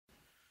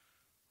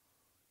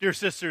Dear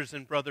sisters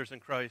and brothers in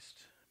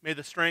Christ, may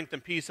the strength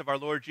and peace of our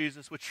Lord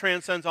Jesus, which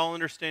transcends all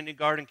understanding,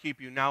 guard and keep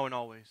you now and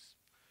always.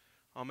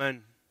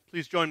 Amen.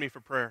 Please join me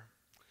for prayer.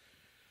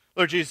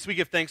 Lord Jesus, we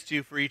give thanks to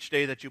you for each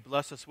day that you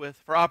bless us with,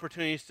 for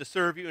opportunities to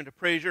serve you and to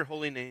praise your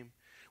holy name.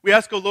 We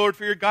ask, O Lord,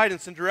 for your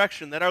guidance and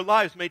direction, that our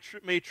lives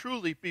may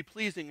truly be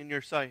pleasing in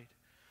your sight.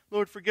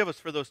 Lord, forgive us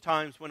for those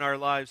times when our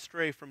lives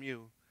stray from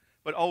you,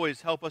 but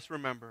always help us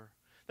remember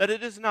that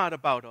it is not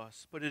about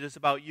us, but it is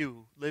about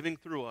you living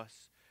through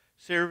us,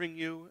 serving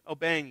you,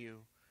 obeying you,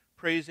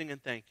 praising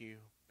and thanking you.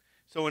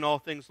 So in all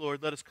things,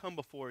 Lord, let us come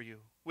before you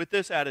with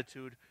this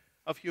attitude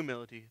of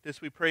humility.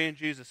 This we pray in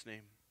Jesus'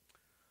 name.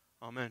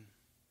 Amen.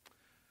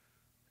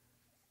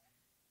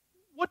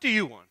 What do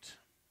you want?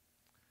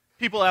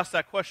 People ask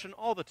that question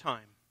all the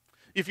time.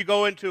 If you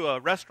go into a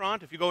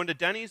restaurant, if you go into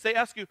Denny's, they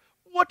ask you,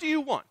 what do you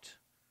want?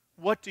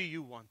 What do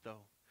you want,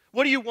 though?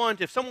 What do you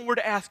want if someone were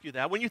to ask you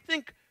that? When you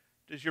think,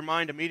 does your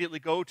mind immediately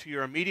go to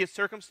your immediate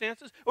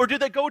circumstances? Or do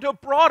they go to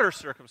broader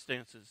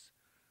circumstances?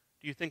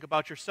 Do you think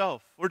about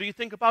yourself? Or do you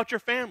think about your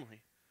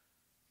family,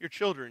 your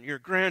children, your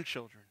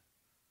grandchildren?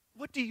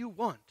 What do you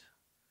want?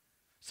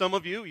 Some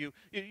of you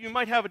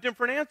might have a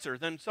different answer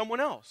than someone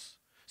else.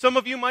 Some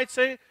of you might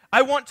say,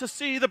 I want to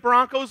see the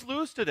Broncos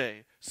lose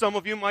today. Some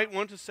of you might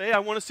want to say, I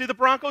want to see the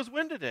Broncos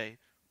win today,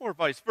 or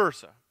vice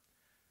versa.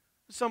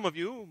 Some of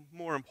you,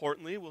 more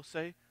importantly, will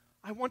say,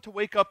 I want to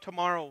wake up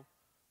tomorrow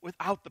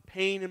without the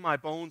pain in my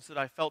bones that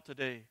I felt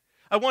today.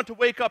 I want to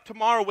wake up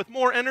tomorrow with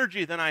more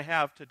energy than I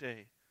have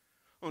today.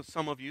 Well,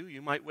 some of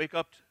you might wake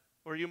up,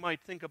 or you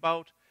might think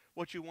about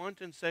what you want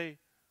and say,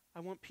 I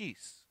want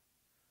peace.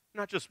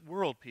 Not just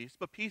world peace,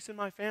 but peace in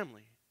my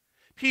family.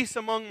 Peace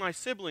among my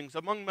siblings,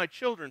 among my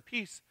children,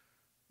 peace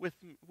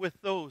with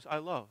those I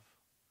love.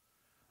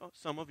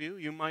 Some of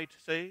you might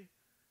say,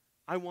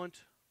 I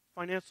want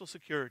financial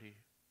security.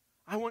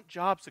 I want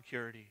job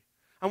security.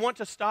 I want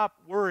to stop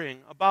worrying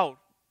about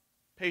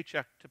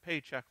paycheck to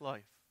paycheck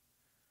life.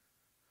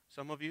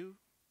 Some of you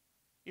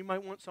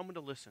might want someone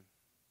to listen.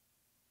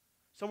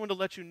 Someone to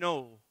let you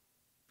know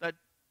that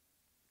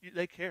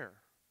they care.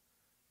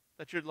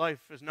 That your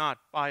life is not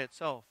by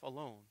itself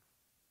alone.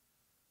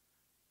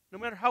 No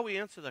matter how we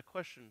answer that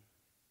question,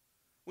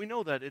 we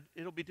know that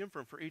it'll be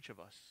different for each of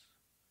us.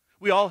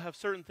 We all have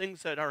certain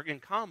things that are in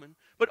common,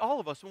 but all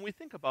of us, when we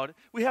think about it,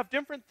 we have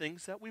different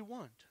things that we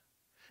want.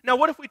 Now,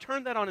 what if we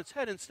turn that on its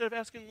head? Instead of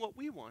asking what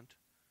we want,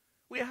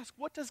 we ask,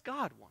 what does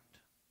God want?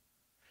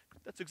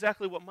 That's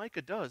exactly what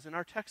Micah does in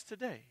our text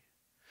today.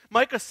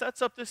 Micah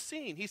sets up this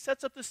scene. He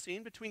sets up this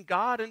scene between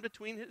God and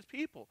between his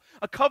people,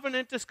 a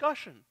covenant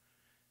discussion.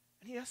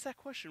 And he asks that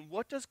question,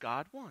 what does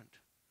God want?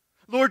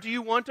 Lord, do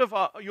you want of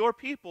your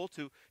people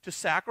to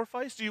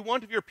sacrifice? Do you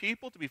want of your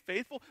people to be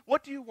faithful?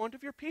 What do you want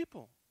of your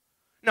people?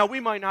 Now, we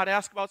might not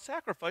ask about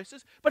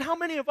sacrifices, but how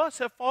many of us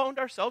have found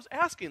ourselves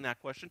asking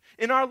that question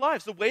in our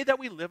lives, the way that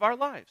we live our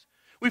lives?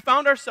 We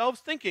found ourselves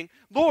thinking,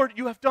 Lord,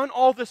 you have done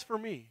all this for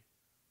me.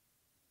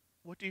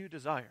 What do you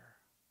desire?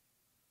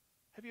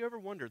 Have you ever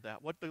wondered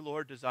that, what the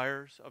Lord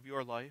desires of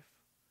your life?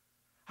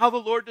 How the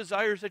Lord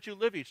desires that you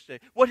live each day?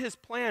 What his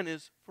plan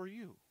is for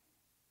you?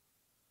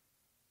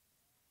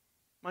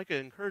 Micah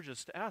encourages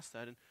us to ask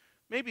that, and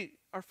maybe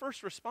our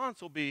first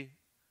response will be,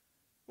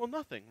 well,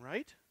 nothing,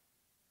 right?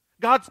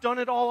 God's done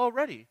it all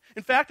already.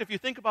 In fact, if you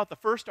think about the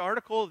first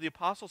article of the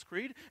Apostles'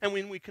 Creed, and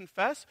when we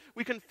confess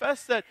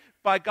that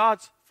by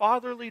God's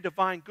fatherly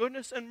divine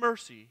goodness and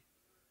mercy,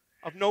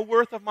 of no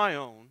worth of my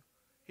own,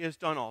 he has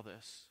done all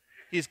this.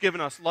 He's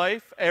given us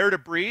life, air to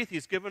breathe.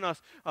 He's given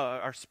us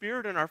our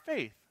spirit and our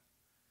faith.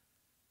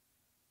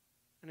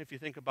 And if you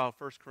think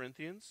about 1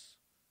 Corinthians,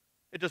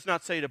 it does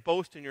not say to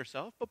boast in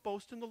yourself, but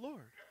boast in the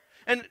Lord.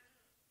 And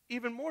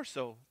even more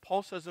so,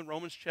 Paul says in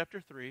Romans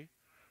chapter 3,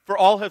 for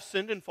all have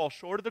sinned and fall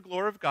short of the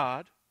glory of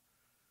God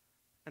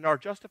and are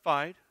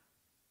justified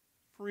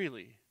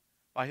freely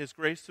by his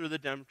grace through the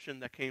redemption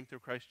that came through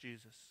Christ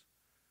Jesus.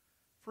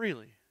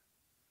 Freely.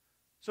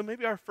 So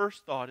maybe our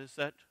first thought is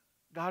that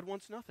God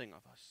wants nothing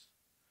of us.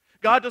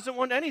 God doesn't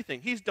want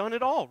anything. He's done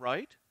it all,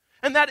 right?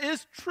 And that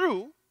is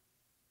true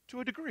to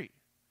a degree.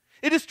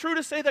 It is true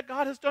to say that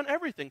God has done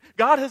everything.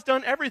 God has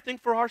done everything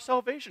for our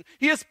salvation.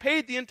 He has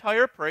paid the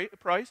entire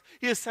price.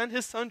 He has sent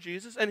his son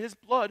Jesus, and his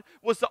blood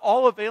was the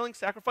all-availing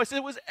sacrifice.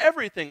 It was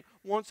everything,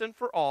 once and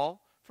for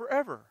all,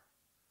 forever.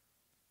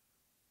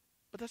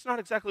 But that's not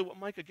exactly what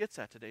Micah gets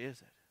at today,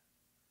 is it?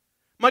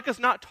 Micah's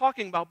not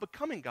talking about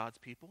becoming God's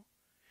people.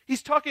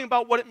 He's talking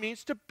about what it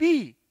means to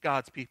be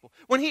God's people.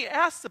 When he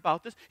asks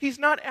about this, he's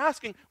not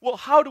asking, well,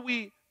 how do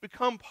we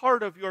become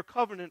part of your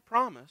covenant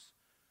promise?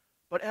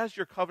 But as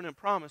your covenant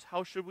promise,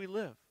 how should we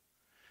live?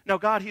 Now,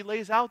 God, he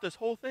lays out this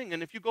whole thing.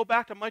 And if you go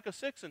back to Micah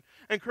 6 and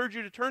I encourage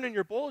you to turn in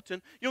your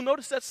bulletin, you'll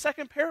notice that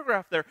second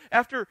paragraph there.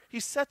 After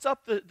he sets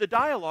up the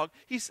dialogue,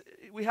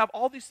 we have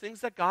all these things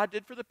that God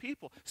did for the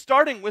people,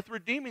 starting with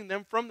redeeming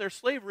them from their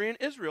slavery in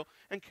Israel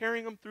and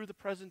carrying them through the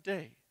present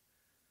day.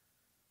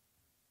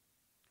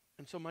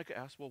 And so Micah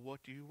asks, well,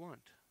 what do you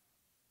want?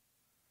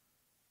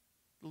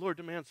 The Lord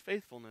demands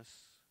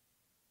faithfulness,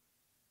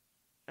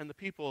 and the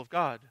people of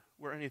God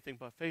were anything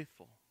but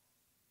faithful.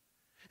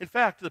 In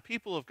fact, the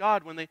people of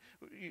God, when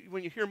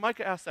you hear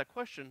Micah ask that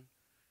question,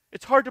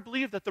 it's hard to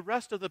believe that the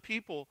rest of the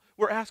people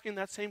were asking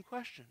that same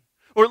question.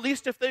 Or at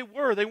least if they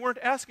weren't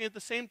asking it the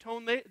same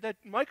tone that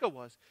Micah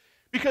was.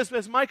 Because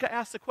as Micah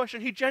asked the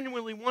question, he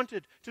genuinely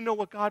wanted to know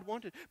what God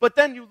wanted. But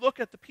then you look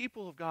at the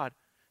people of God,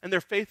 and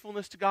their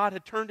faithfulness to God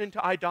had turned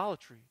into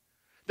idolatry.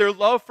 Their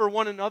love for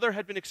one another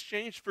had been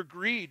exchanged for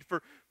greed,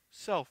 for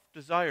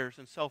self-desires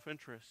and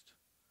self-interest.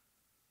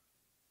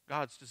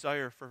 God's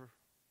desire for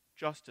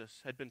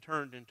justice had been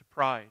turned into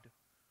pride,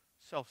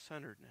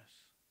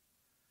 self-centeredness.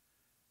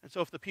 And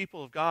so if the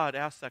people of God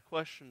asked that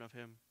question of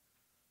him,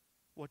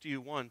 what do you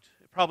want?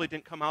 It probably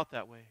didn't come out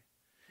that way.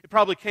 It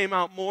probably came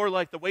out more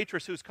like the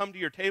waitress who's come to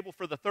your table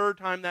for the third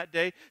time that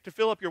day to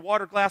fill up your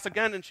water glass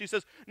again, and she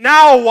says,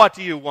 now what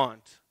do you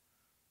want?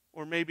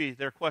 Or maybe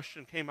their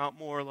question came out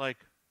more like,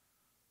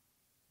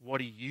 what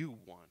do you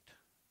want?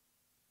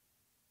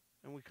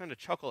 And we kind of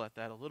chuckle at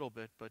that a little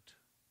bit, but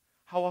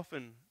how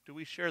often do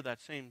we share that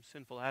same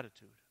sinful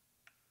attitude?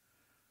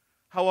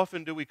 How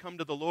often do we come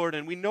to the Lord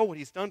and we know what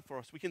he's done for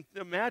us? We can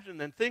imagine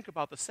and think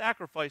about the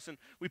sacrifice, and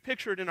we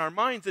picture it in our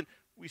minds, and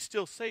we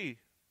still say,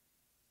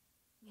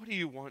 what do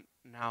you want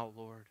now,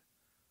 Lord?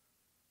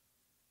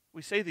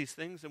 We say these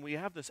things and we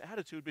have this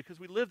attitude because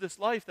we live this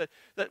life that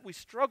we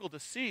struggle to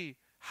see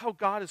how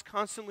God is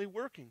constantly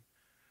working.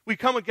 We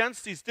come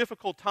against these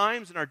difficult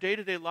times in our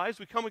day-to-day lives.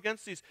 We come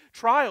against these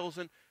trials,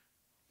 and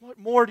what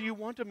more do you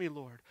want of me,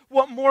 Lord?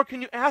 What more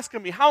can you ask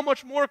of me? How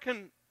much more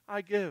can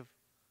I give?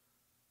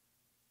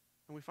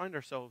 And we find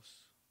ourselves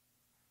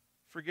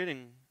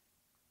forgetting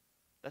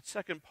that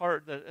second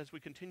part that as we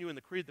continue in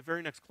the creed, the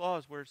very next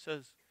clause where it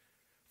says,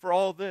 for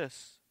all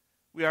this,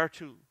 we are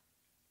to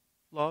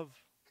love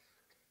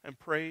and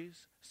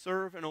praise,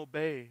 serve and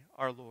obey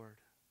our Lord.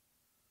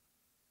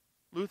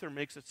 Luther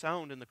makes it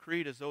sound in the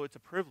creed as though it's a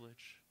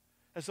privilege,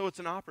 as though it's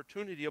an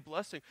opportunity, a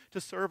blessing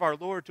to serve our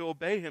Lord, to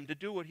obey him, to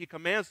do what he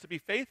commands, to be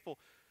faithful.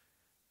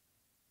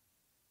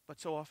 But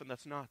so often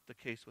that's not the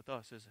case with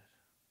us, is it?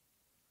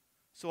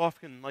 So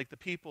often, like the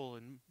people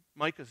in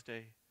Micah's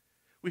day,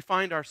 we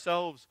find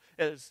ourselves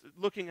as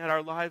looking at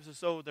our lives as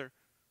though they're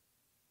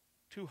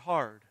too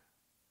hard.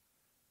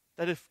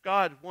 That if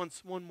God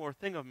wants one more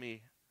thing of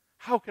me,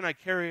 how can I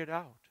carry it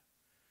out?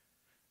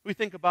 We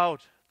think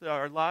about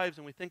our lives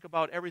and we think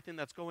about everything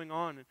that's going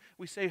on, and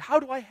we say, how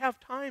do I have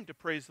time to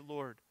praise the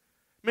Lord?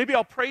 Maybe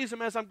I'll praise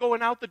him as I'm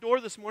going out the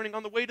door this morning,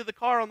 on the way to the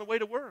car, on the way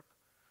to work.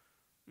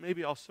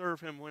 Maybe I'll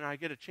serve him when I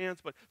get a chance,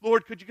 but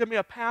Lord, could you give me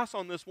a pass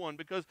on this one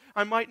because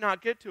I might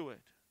not get to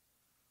it?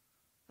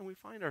 And we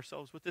find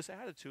ourselves with this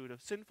attitude, a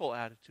sinful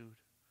attitude.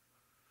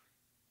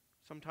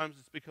 Sometimes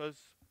it's because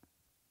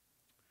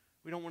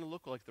we don't want to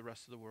look like the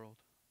rest of the world.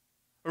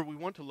 Or we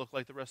want to look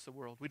like the rest of the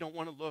world. We don't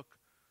want to look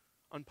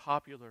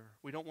unpopular.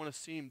 We don't want to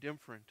seem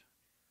different.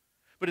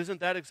 But isn't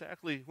that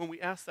exactly, when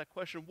we ask that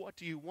question, what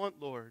do you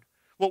want, Lord?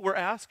 What we're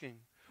asking.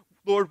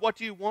 Lord, what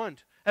do you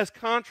want? As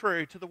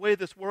contrary to the way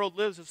this world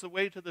lives, as the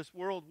way to this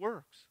world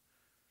works.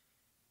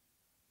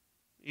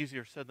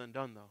 Easier said than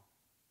done, though.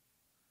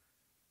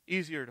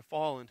 Easier to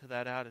fall into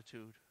that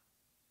attitude.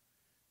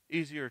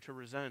 Easier to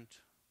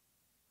resent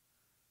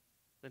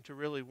than to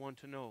really want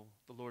to know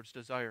the Lord's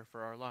desire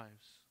for our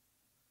lives.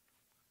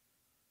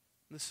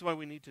 And this is why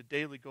we need to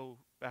daily go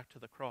back to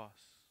the cross.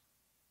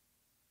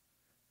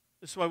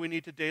 This is why we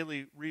need to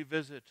daily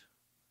revisit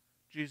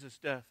Jesus'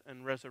 death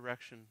and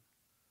resurrection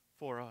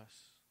for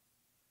us.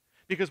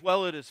 Because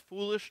while it is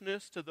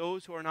foolishness to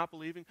those who are not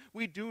believing,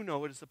 we do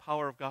know it is the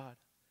power of God.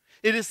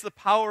 It is the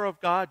power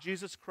of God,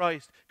 Jesus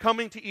Christ,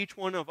 coming to each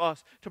one of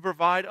us to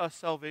provide us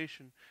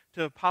salvation,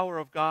 to the power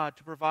of God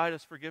to provide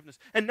us forgiveness,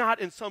 and not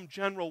in some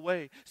general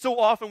way. So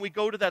often we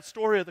go to that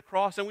story of the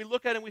cross and we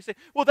look at it and we say,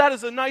 well, that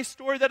is a nice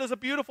story, that is a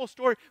beautiful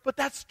story, but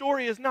that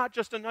story is not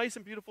just a nice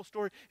and beautiful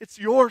story, it's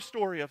your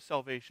story of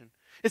salvation.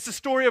 It's the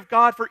story of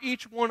God for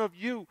each one of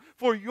you,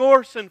 for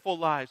your sinful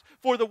lives,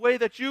 for the way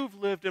that you've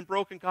lived and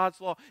broken God's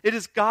law. It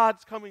is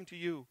God's coming to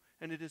you,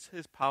 and it is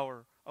his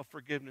power of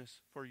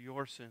forgiveness for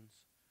your sins,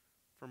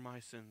 for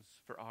my sins,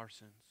 for our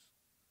sins.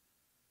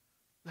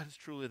 That is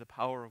truly the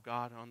power of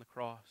God on the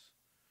cross.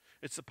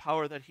 It's the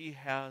power that he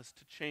has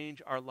to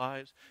change our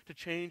lives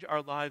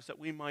that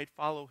we might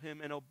follow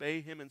him and obey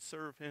him and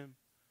serve him,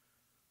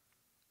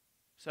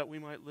 so that we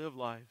might live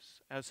lives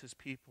as his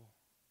people.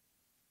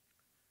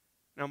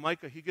 Now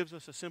Micah, he gives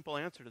us a simple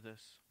answer to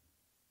this.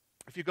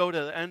 If you go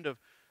to the end of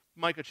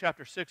Micah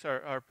chapter 6,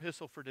 our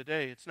epistle for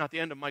today, it's not the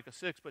end of Micah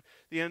 6, but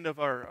the end of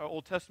our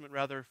Old Testament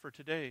rather for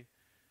today,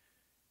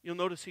 you'll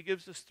notice he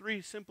gives us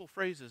 3 simple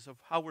phrases of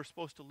how we're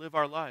supposed to live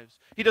our lives.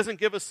 He doesn't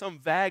give us some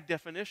vague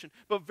definition,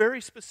 but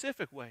very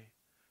specific way.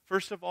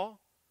 First of all,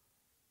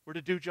 we're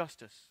to do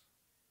justice.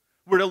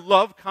 We're to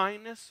love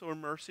kindness or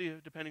mercy,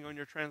 depending on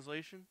your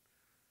translation.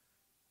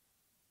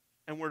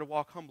 And we're to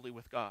walk humbly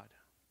with God.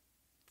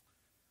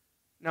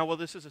 Now, while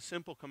this is a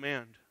simple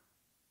command,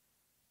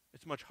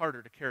 it's much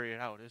harder to carry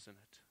it out, isn't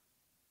it?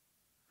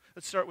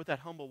 Let's start with that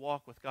humble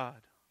walk with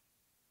God.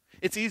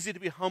 It's easy to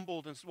be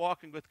humbled and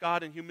walking with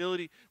God in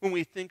humility when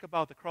we think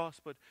about the cross,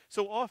 but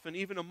so often,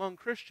 even among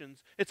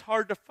Christians, it's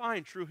hard to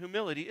find true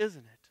humility,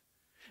 isn't it?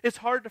 It's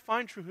hard to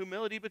find true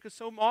humility because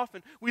so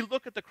often we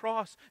look at the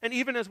cross, and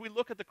even as we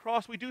look at the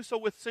cross, we do so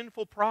with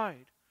sinful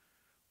pride.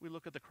 We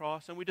look at the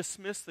cross and we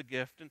dismiss the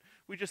gift, and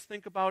we just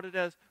think about it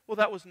as, well,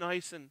 that was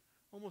nice, and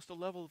almost a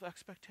level of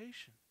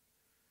expectation.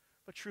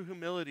 But true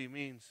humility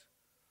means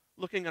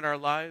looking at our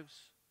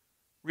lives,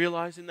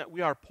 realizing that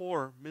we are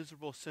poor,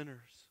 miserable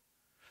sinners.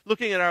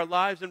 Looking at our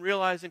lives and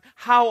realizing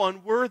how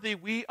unworthy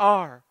we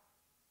are,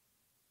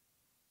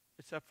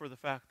 except for the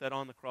fact that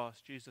on the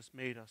cross, Jesus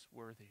made us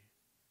worthy.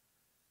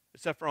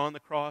 Except for on the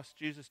cross,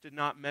 Jesus did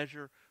not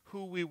measure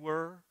who we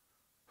were,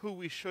 who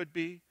we should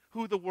be,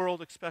 who the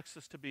world expects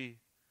us to be.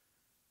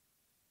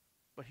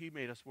 But he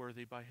made us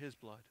worthy by his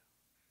blood.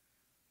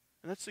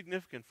 And that's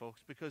significant,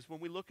 folks, because when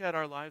we look at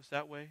our lives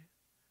that way,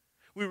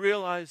 we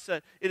realize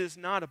that it is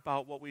not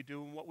about what we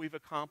do and what we've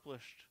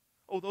accomplished.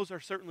 Oh, those are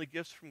certainly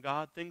gifts from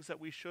God, things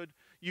that we should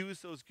use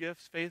those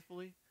gifts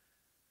faithfully.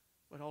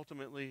 But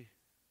ultimately,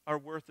 our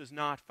worth is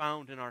not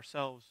found in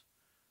ourselves,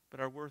 but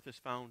our worth is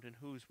found in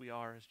whose we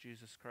are as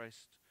Jesus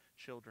Christ's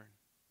children.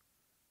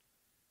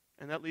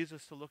 And that leads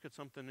us to look at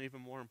something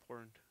even more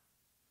important.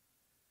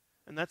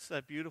 And that's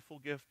that beautiful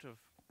gift of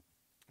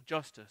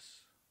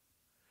justice,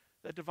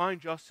 that divine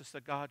justice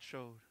that God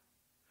showed.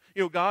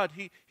 You know, God,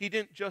 He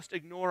didn't just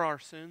ignore our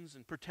sins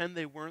and pretend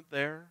they weren't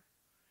there.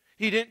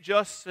 He didn't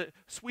just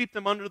sweep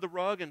them under the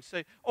rug and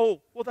say,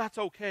 oh, well, that's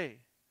okay.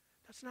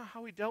 That's not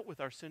how he dealt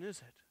with our sin, is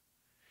it?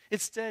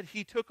 Instead,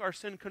 he took our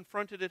sin,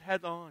 confronted it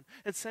head on,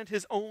 and sent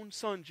his own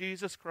Son,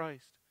 Jesus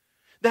Christ.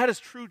 That is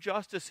true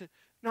justice,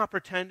 not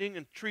pretending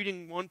and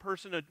treating one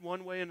person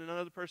one way and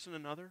another person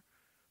another,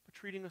 but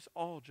treating us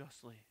all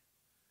justly.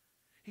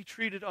 He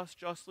treated us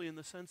justly in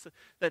the sense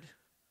that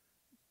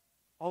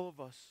all of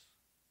us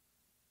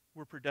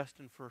were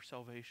predestined for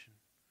salvation.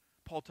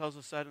 Paul tells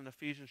us that in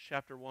Ephesians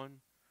chapter 1.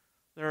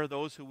 There are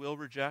those who will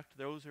reject,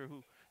 those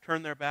who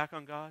turn their back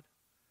on God.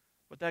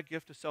 But that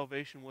gift of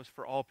salvation was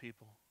for all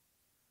people.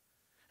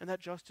 And that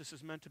justice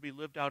is meant to be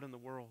lived out in the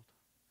world.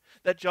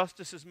 That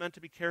justice is meant to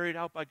be carried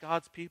out by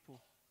God's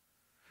people.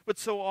 But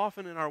so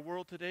often in our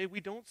world today, we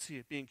don't see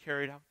it being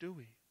carried out, do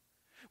we?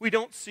 We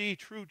don't see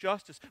true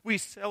justice. We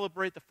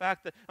celebrate the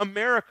fact that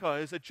America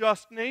is a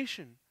just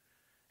nation.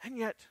 And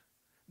yet,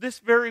 this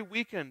very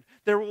weekend,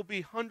 there will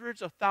be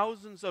hundreds of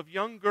thousands of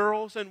young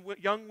girls and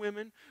young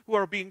women who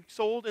are being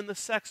sold in the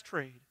sex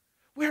trade.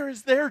 Where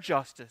is their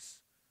justice?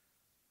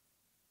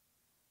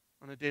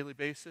 On a daily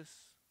basis,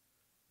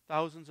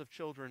 thousands of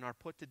children are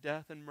put to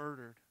death and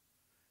murdered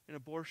in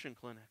abortion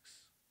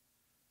clinics.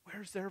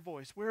 Where's their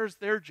voice? Where is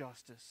their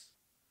justice?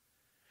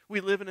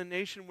 We live in a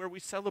nation where we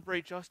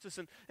celebrate justice,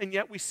 and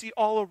yet we see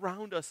all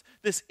around us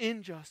this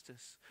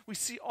injustice. We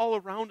see all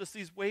around us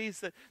these ways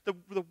that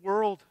the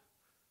world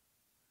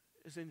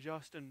is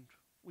unjust, and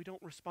we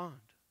don't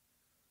respond.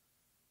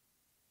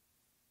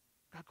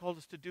 God called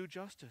us to do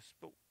justice,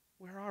 but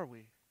where are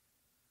we?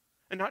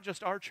 And not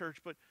just our church,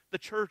 but the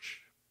church,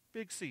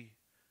 Big C,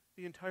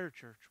 the entire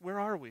church. Where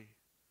are we?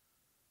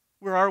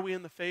 Where are we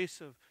in the face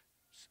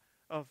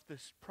of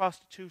this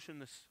prostitution,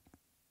 this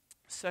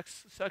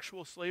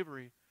sexual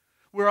slavery?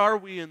 Where are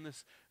we in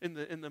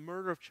the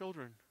murder of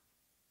children?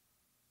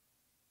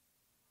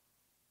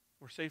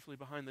 We're safely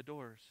behind the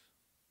doors.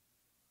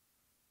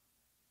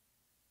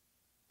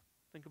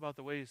 Think about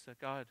the ways that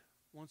God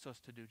wants us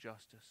to do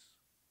justice.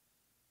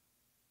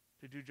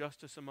 To do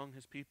justice among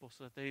his people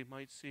so that they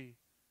might see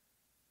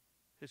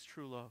his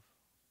true love.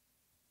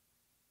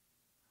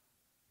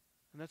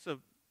 And that's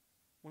one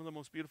of the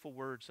most beautiful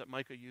words that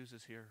Micah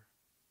uses here.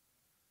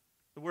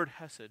 The word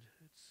hesed.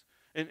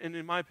 And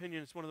in my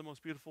opinion, it's one of the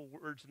most beautiful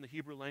words in the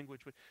Hebrew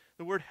language. But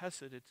the word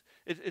hesed,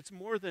 it's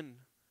more than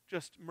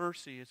just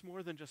mercy. It's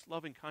more than just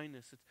loving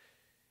kindness.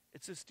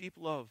 It's this deep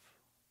love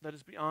that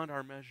is beyond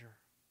our measure.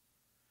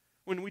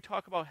 When we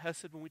talk about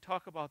hesed, when we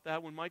talk about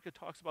that, when Micah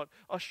talks about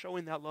us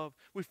showing that love,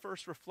 we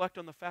first reflect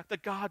on the fact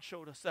that God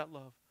showed us that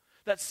love.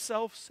 That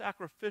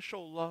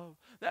self-sacrificial love,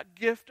 that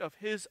gift of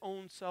his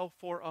own self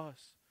for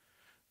us.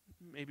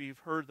 Maybe you've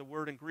heard the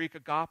word in Greek,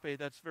 agape,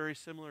 that's very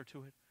similar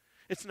to it.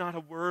 It's not a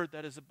word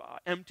that is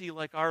empty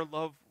like our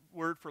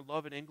word for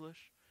love in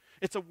English.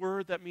 It's a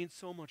word that means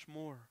so much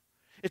more.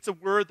 It's a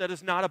word that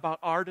is not about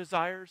our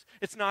desires.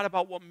 It's not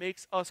about what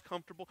makes us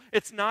comfortable.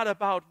 It's not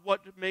about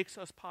what makes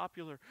us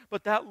popular.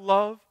 But that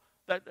love,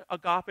 that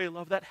agape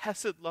love, that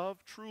hesed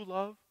love, true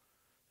love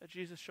that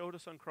Jesus showed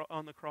us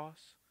on the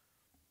cross,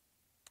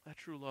 that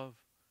true love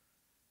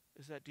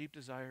is that deep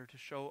desire to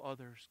show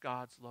others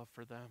God's love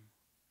for them.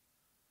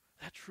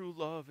 That true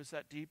love is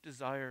that deep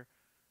desire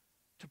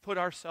to put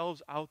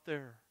ourselves out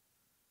there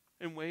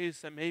in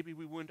ways that maybe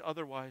we wouldn't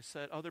otherwise, so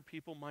that other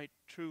people might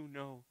true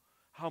know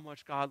how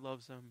much God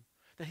loves them,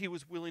 that he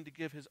was willing to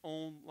give his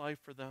own life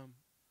for them.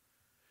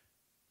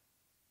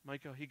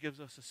 Micah, he gives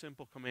us a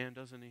simple command,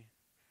 doesn't he?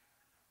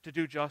 To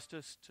do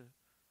justice, to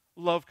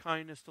love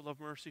kindness, to love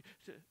mercy,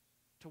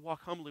 to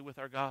walk humbly with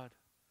our God.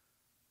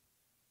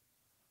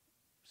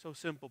 So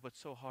simple, but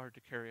so hard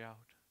to carry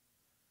out.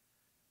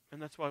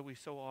 And that's why we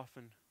so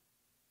often,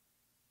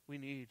 we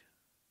need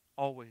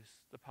always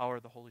the power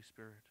of the Holy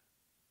Spirit.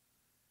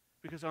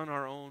 Because on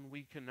our own,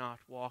 we cannot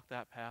walk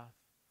that path.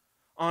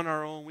 On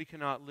our own, we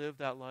cannot live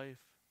that life.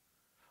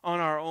 On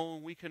our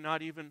own, we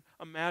cannot even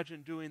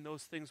imagine doing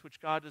those things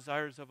which God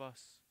desires of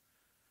us.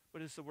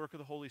 But it's the work of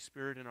the Holy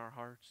Spirit in our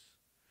hearts.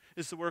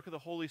 It's the work of the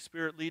Holy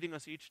Spirit leading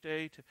us each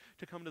day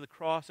to come to the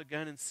cross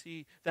again and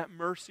see that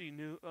mercy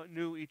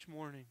new each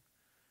morning.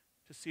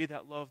 To see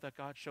that love that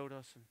God showed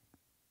us and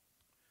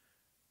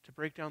to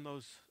break down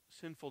those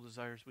sinful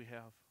desires we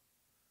have.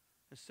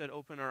 Instead,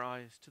 open our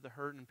eyes to the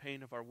hurt and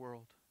pain of our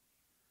world,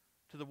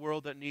 to the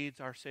world that needs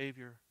our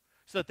Savior,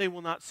 so that they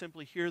will not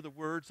simply hear the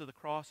words of the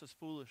cross as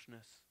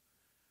foolishness,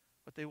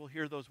 but they will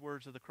hear those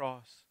words of the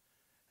cross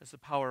as the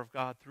power of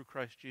God through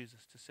Christ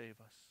Jesus to save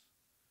us.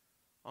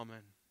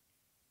 Amen.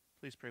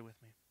 Please pray with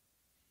me.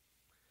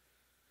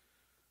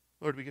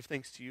 Lord, we give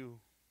thanks to you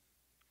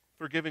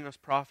for giving us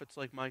prophets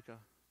like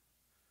Micah,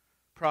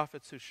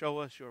 prophets who show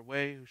us your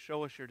way, who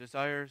show us your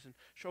desires, and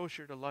show us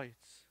your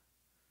delights.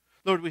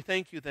 Lord, we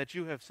thank you that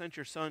you have sent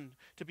your Son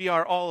to be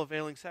our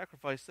all-availing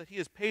sacrifice, that he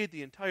has paid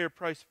the entire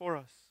price for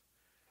us.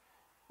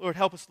 Lord,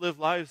 help us live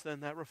lives then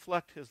that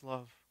reflect his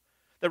love,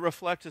 that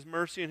reflect his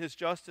mercy and his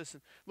justice.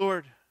 And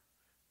Lord,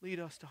 lead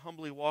us to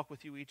humbly walk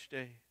with you each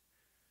day.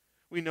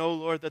 We know,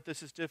 Lord, that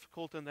this is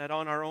difficult and that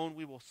on our own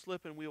we will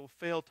slip and we will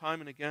fail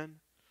time and again.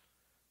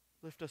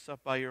 Lift us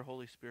up by your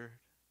Holy Spirit,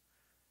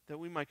 that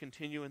we might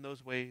continue in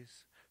those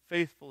ways,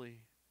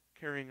 faithfully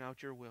carrying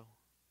out your will.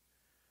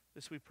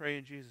 This we pray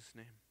in Jesus'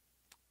 name.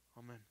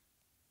 Amen.